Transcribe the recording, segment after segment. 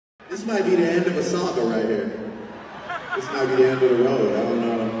This might be the end of a saga right here. This might be the end of the road. I don't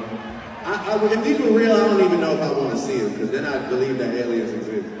know. If these were real, I don't even know if I want to see them, because then I believe that aliens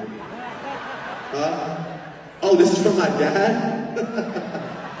exist. Oh, this is from my dad?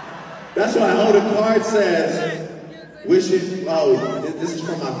 That's why, oh, the card says, wishing, oh, this is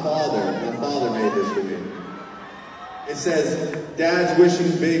from my father. My father made this for me. It says, Dad's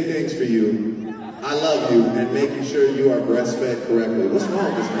wishing big things for you. I love you, and making sure you are breastfed correctly. What's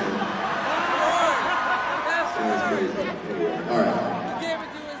wrong with this man? That's crazy. All right.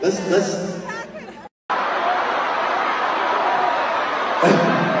 Let's.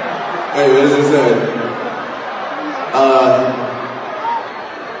 Hey, what does it say?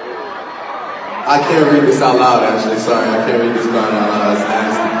 I can't read this out loud, actually. Sorry, I can't read this card out loud. That's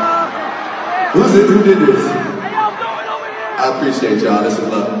nasty. Who did this? I appreciate y'all. This is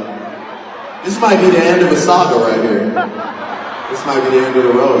love. This might be the end of a saga right here. This might be the end of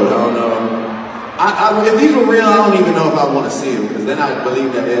the road. I don't know. If these were real, I don't even know if I want to see them, because then I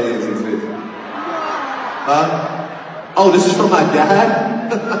believe that aliens exist. Oh, this is from my dad?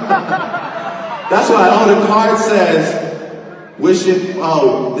 That's why, oh, the card says, wishing,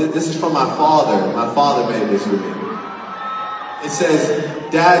 oh, this is from my father. My father made this for me. It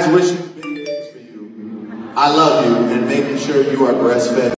says, Dad's wishing big things for you. I love you, and making sure you are breastfed.